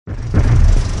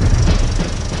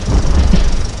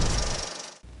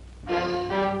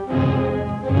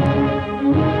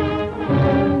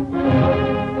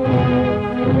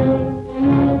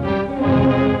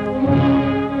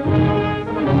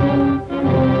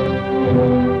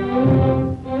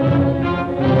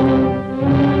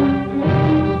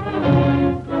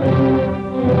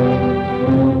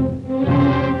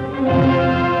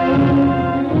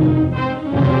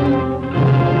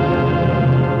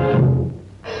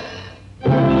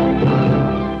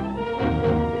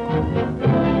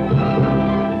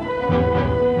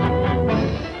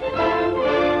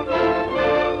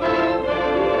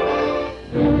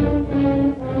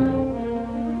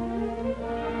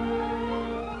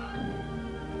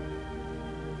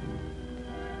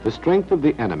The strength of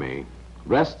the enemy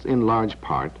rests in large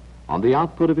part on the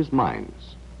output of his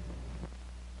mines.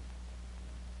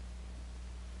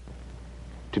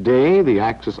 Today, the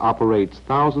Axis operates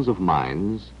thousands of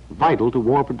mines vital to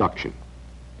war production.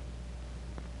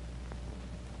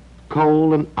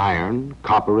 Coal and iron,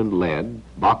 copper and lead,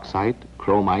 bauxite,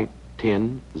 chromite,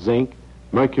 tin, zinc,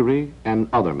 mercury, and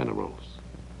other minerals.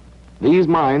 These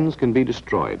mines can be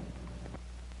destroyed.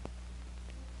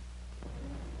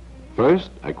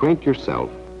 First, acquaint yourself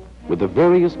with the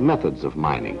various methods of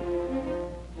mining.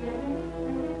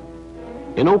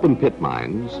 In open pit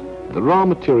mines, the raw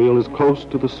material is close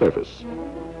to the surface.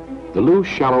 The loose,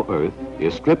 shallow earth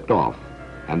is stripped off,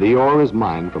 and the ore is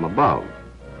mined from above.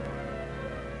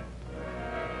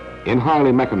 In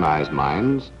highly mechanized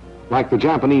mines, like the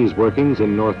Japanese workings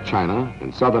in North China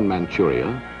and southern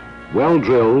Manchuria, well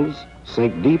drills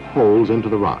sink deep holes into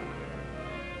the rock.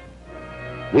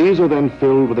 These are then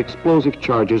filled with explosive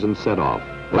charges and set off,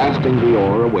 blasting the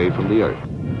ore away from the earth.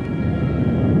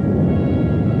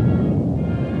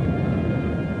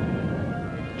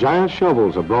 Giant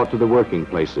shovels are brought to the working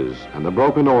places, and the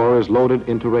broken ore is loaded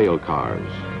into rail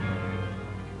cars.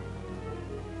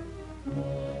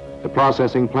 The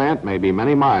processing plant may be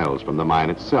many miles from the mine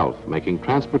itself, making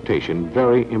transportation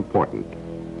very important.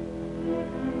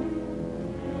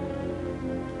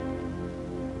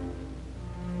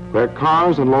 Where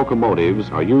cars and locomotives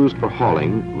are used for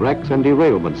hauling, wrecks and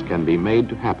derailments can be made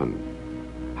to happen.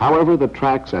 However, the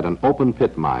tracks at an open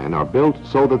pit mine are built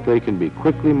so that they can be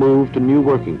quickly moved to new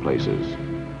working places.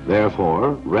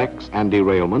 Therefore, wrecks and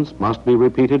derailments must be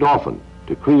repeated often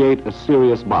to create a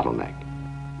serious bottleneck.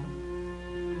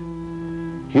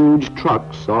 Huge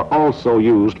trucks are also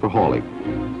used for hauling.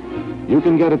 You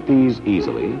can get at these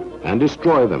easily and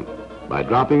destroy them by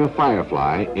dropping a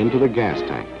firefly into the gas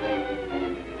tank.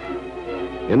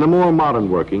 In the more modern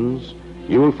workings,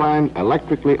 you will find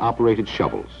electrically operated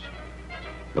shovels.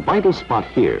 The vital spot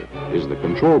here is the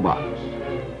control box.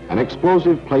 An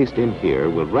explosive placed in here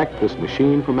will wreck this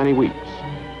machine for many weeks.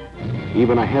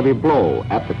 Even a heavy blow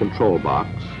at the control box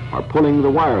or pulling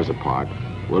the wires apart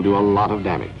will do a lot of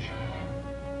damage.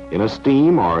 In a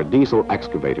steam or diesel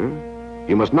excavator,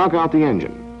 you must knock out the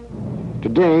engine.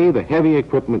 Today, the heavy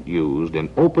equipment used in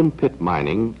open pit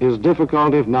mining is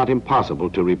difficult, if not impossible,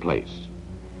 to replace.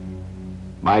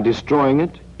 By destroying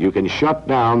it, you can shut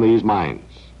down these mines.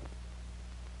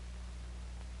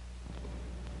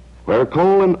 Where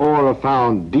coal and ore are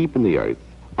found deep in the earth,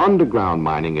 underground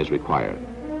mining is required.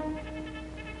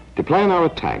 To plan our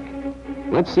attack,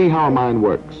 let's see how a mine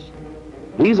works.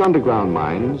 These underground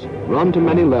mines run to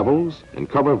many levels and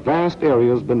cover vast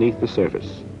areas beneath the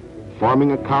surface,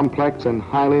 forming a complex and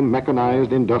highly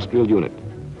mechanized industrial unit.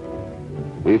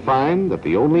 We find that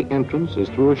the only entrance is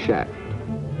through a shaft.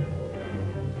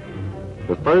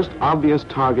 The first obvious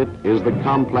target is the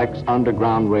complex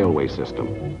underground railway system.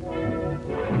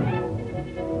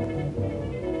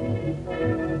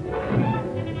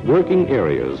 Working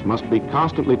areas must be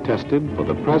constantly tested for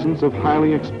the presence of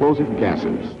highly explosive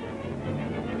gases.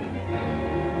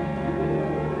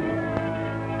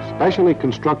 Specially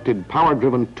constructed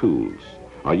power-driven tools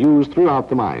are used throughout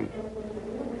the mine.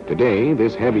 Today,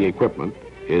 this heavy equipment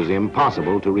is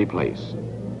impossible to replace.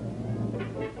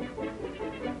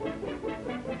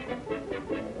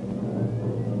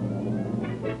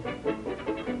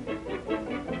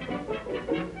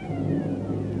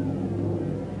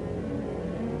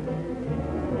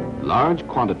 Large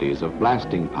quantities of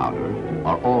blasting powder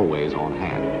are always on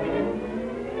hand.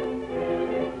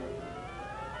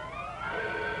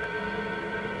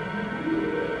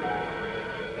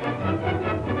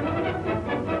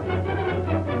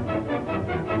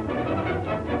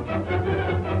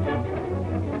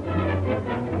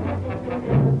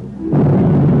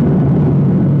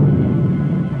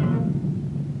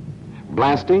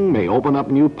 Blasting may open up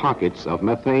new pockets of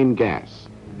methane gas,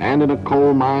 and in a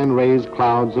coal mine raise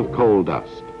clouds of coal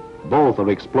dust. Both are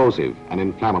explosive and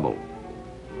inflammable.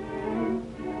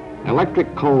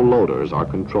 Electric coal loaders are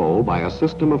controlled by a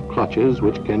system of clutches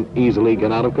which can easily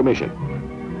get out of commission.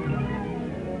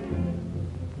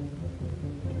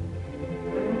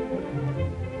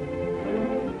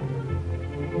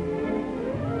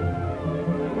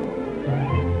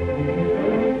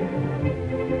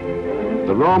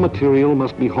 The raw material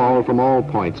must be hauled from all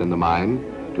points in the mine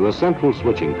to a central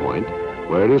switching point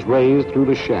where it is raised through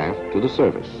the shaft to the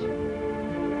surface.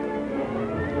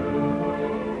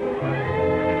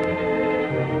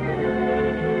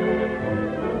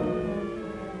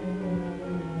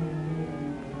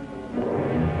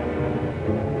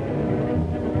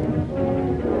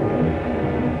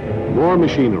 More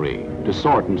machinery to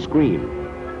sort and screen.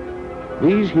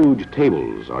 These huge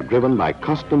tables are driven by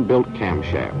custom-built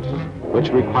camshafts, which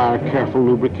require careful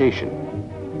lubrication.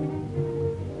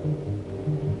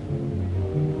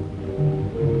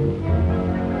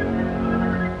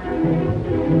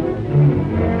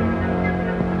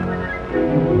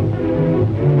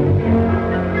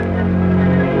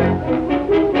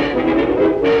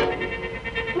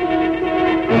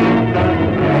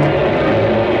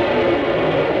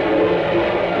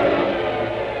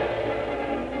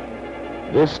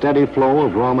 This steady flow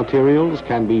of raw materials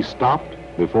can be stopped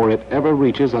before it ever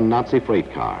reaches a Nazi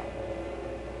freight car.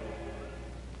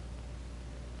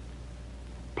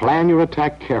 Plan your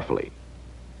attack carefully.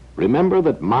 Remember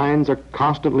that mines are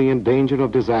constantly in danger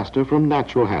of disaster from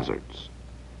natural hazards.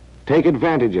 Take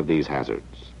advantage of these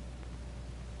hazards.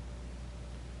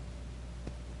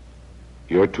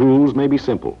 Your tools may be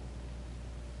simple.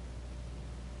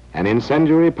 An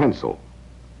incendiary pencil,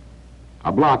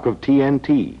 a block of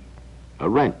TNT, a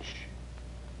wrench,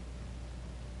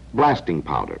 blasting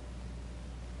powder.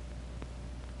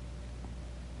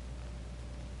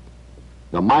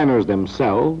 The miners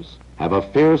themselves have a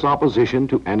fierce opposition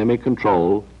to enemy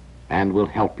control and will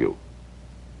help you.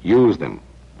 Use them.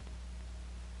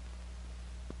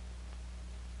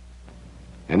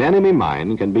 An enemy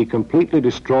mine can be completely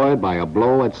destroyed by a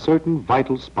blow at certain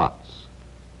vital spots.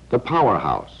 The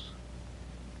powerhouse,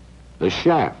 the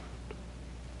shaft,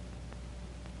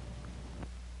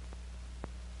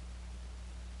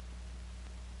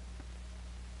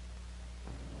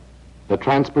 the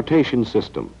transportation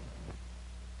system,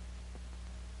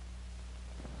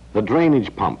 the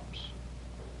drainage pumps,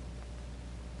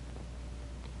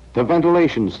 the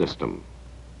ventilation system,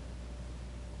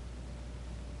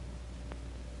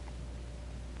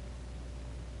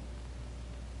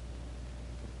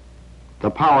 the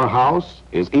powerhouse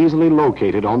is easily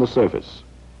located on the surface.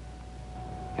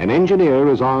 An engineer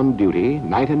is on duty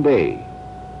night and day.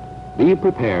 Be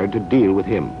prepared to deal with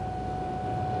him.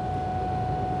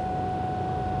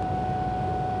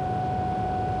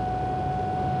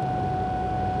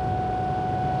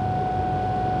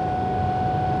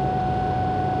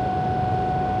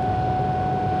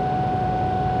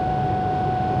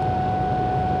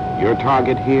 Your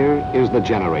target here is the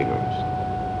generators.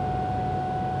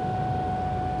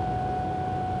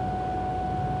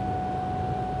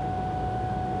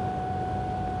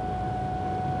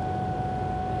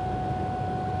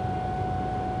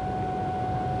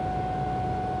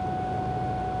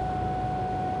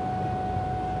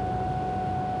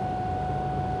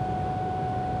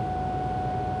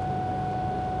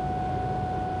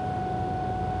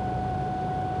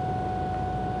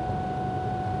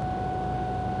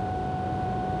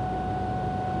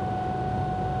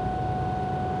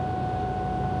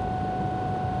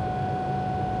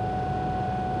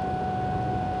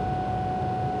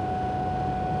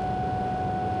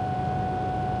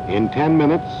 In 10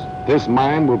 minutes, this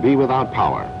mine will be without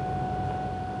power.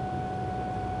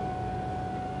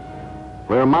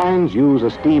 Where mines use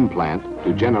a steam plant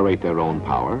to generate their own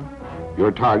power, your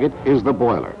target is the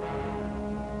boiler.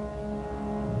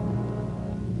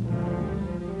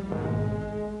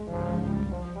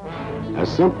 A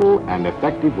simple and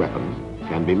effective weapon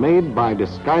can be made by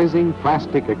disguising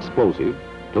plastic explosive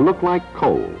to look like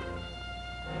coal.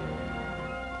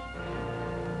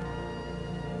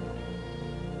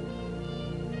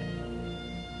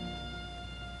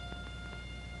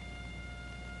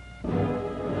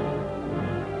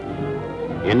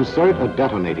 Insert a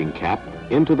detonating cap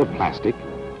into the plastic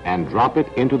and drop it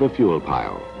into the fuel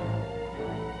pile.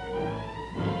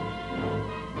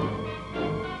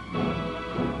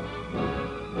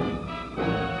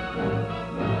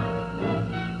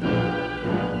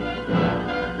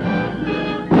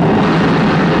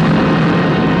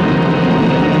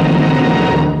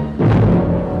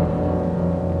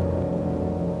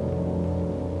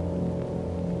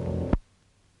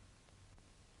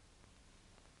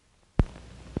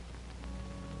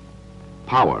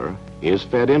 Power is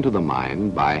fed into the mine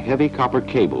by heavy copper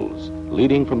cables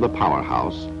leading from the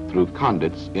powerhouse through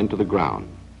conduits into the ground.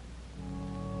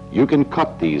 You can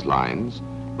cut these lines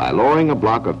by lowering a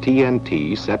block of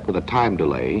TNT set with a time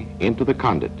delay into the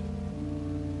conduit.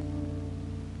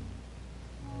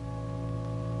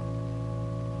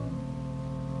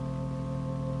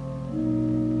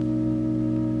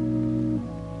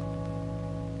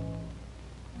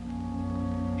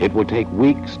 It will take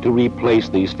weeks to replace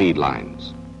these feed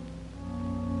lines.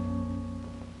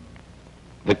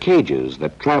 The cages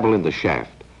that travel in the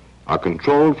shaft are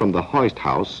controlled from the hoist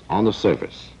house on the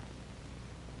surface.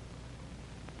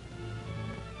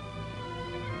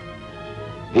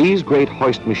 These great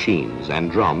hoist machines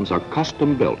and drums are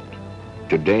custom built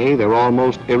Today, they're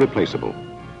almost irreplaceable.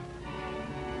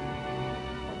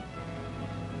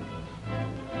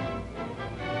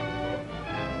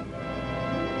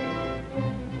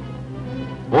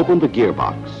 Open the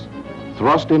gearbox.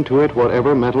 Thrust into it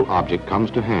whatever metal object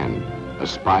comes to hand, a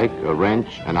spike, a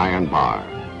wrench, an iron bar.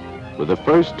 With the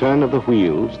first turn of the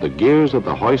wheels, the gears of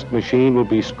the hoist machine will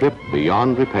be stripped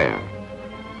beyond repair.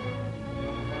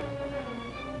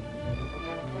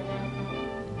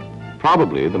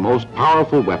 Probably the most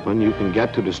powerful weapon you can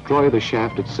get to destroy the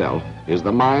shaft itself is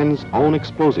the mine's own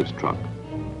explosives truck.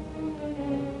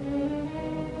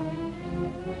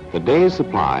 The day's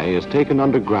supply is taken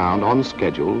underground on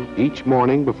schedule each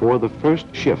morning before the first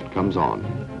shift comes on.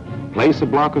 Place a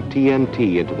block of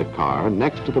TNT into the car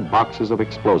next to the boxes of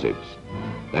explosives.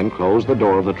 Then close the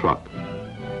door of the truck.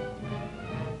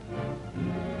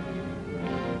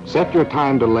 Set your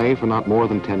time delay for not more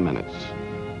than 10 minutes,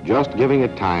 just giving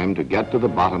it time to get to the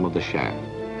bottom of the shaft.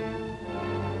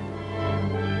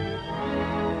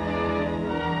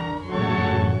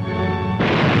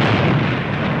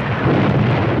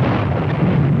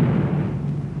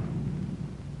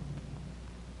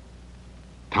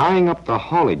 Tying up the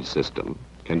haulage system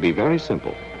can be very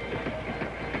simple.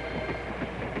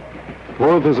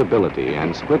 Poor visibility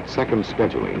and split-second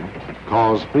scheduling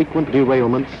cause frequent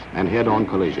derailments and head-on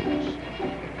collisions.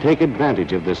 Take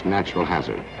advantage of this natural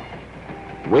hazard.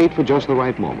 Wait for just the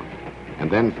right moment,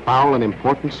 and then foul an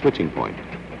important switching point.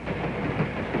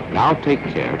 Now take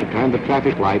care to turn the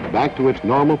traffic light back to its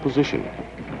normal position.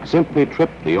 Simply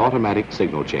trip the automatic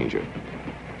signal changer.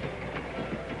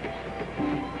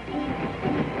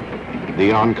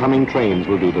 The oncoming trains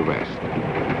will do the rest.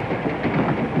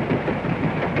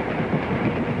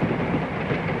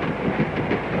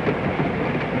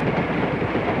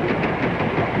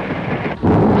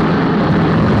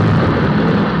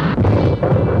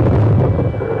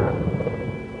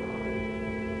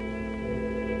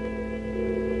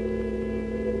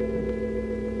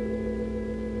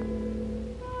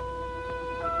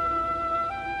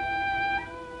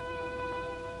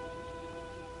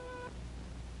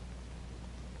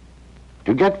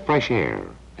 To get fresh air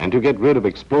and to get rid of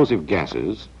explosive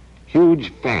gases,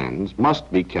 huge fans must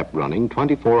be kept running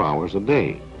 24 hours a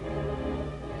day.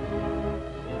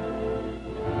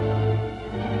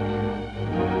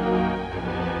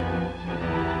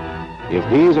 If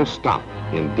these are stopped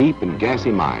in deep and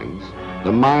gassy mines,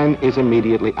 the mine is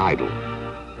immediately idle.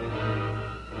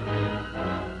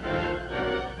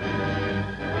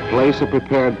 Place a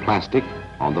prepared plastic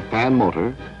on the fan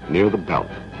motor near the belt.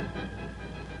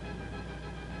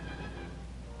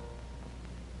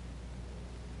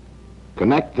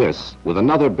 Connect this with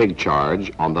another big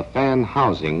charge on the fan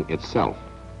housing itself.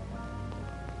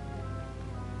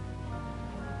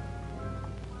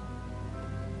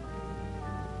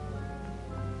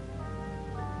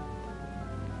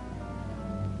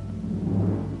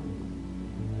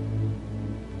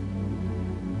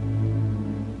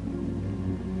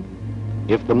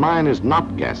 If the mine is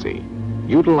not gassy,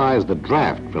 utilize the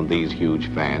draft from these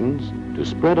huge fans to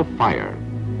spread a fire.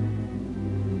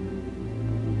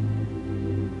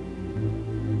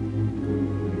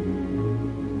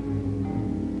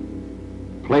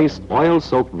 Place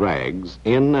oil-soaked rags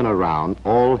in and around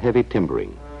all heavy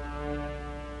timbering.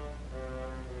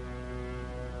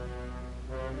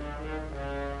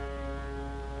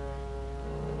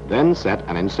 Then set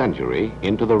an incendiary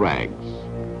into the rags.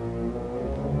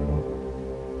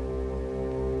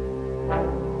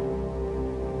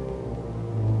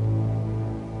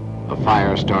 A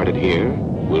fire started here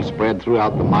will spread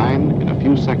throughout the mine in a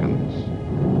few seconds.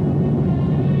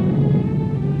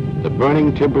 The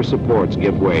burning timber supports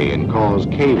give way and cause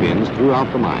cave-ins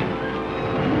throughout the mine.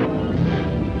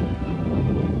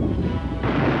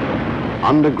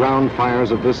 Underground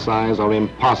fires of this size are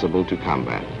impossible to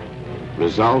combat.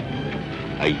 Result,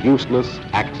 a useless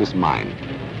Axis mine.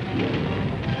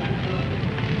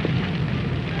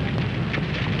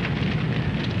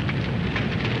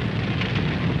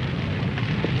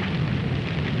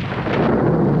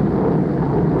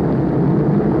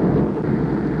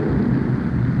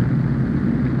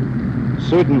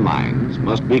 Certain mines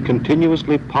must be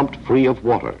continuously pumped free of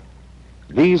water.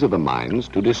 These are the mines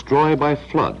to destroy by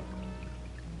flood.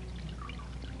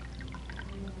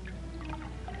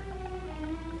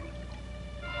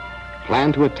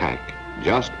 Plan to attack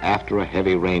just after a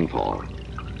heavy rainfall,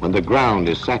 when the ground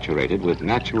is saturated with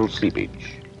natural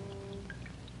seepage.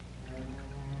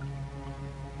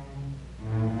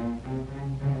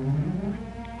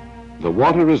 The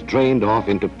water is drained off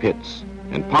into pits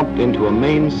and pumped into a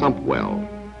main sump well.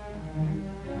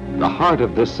 The heart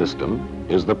of this system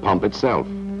is the pump itself.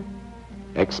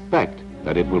 Expect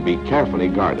that it will be carefully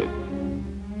guarded.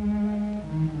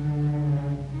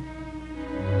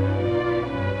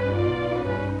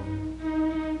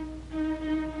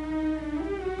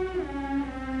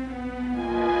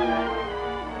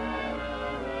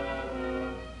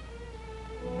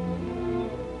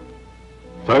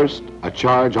 First, a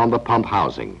charge on the pump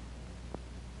housing.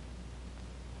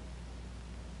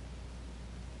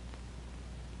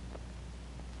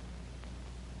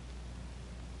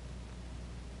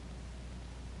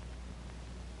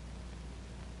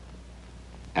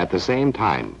 At the same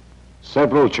time,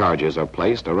 several charges are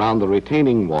placed around the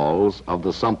retaining walls of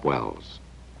the sump wells.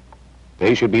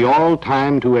 They should be all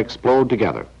timed to explode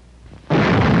together.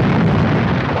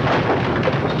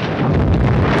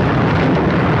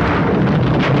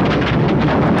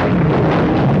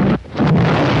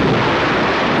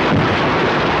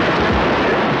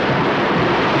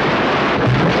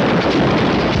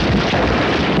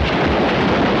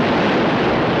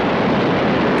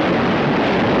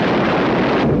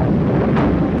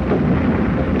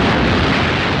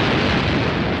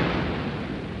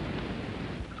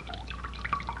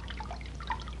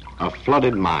 A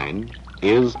flooded mine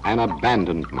is an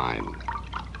abandoned mine.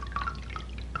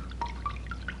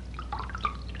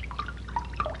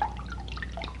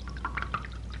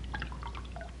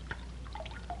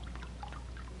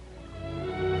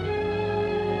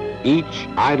 Each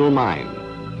idle mine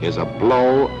is a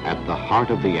blow at the heart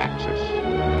of the Axis.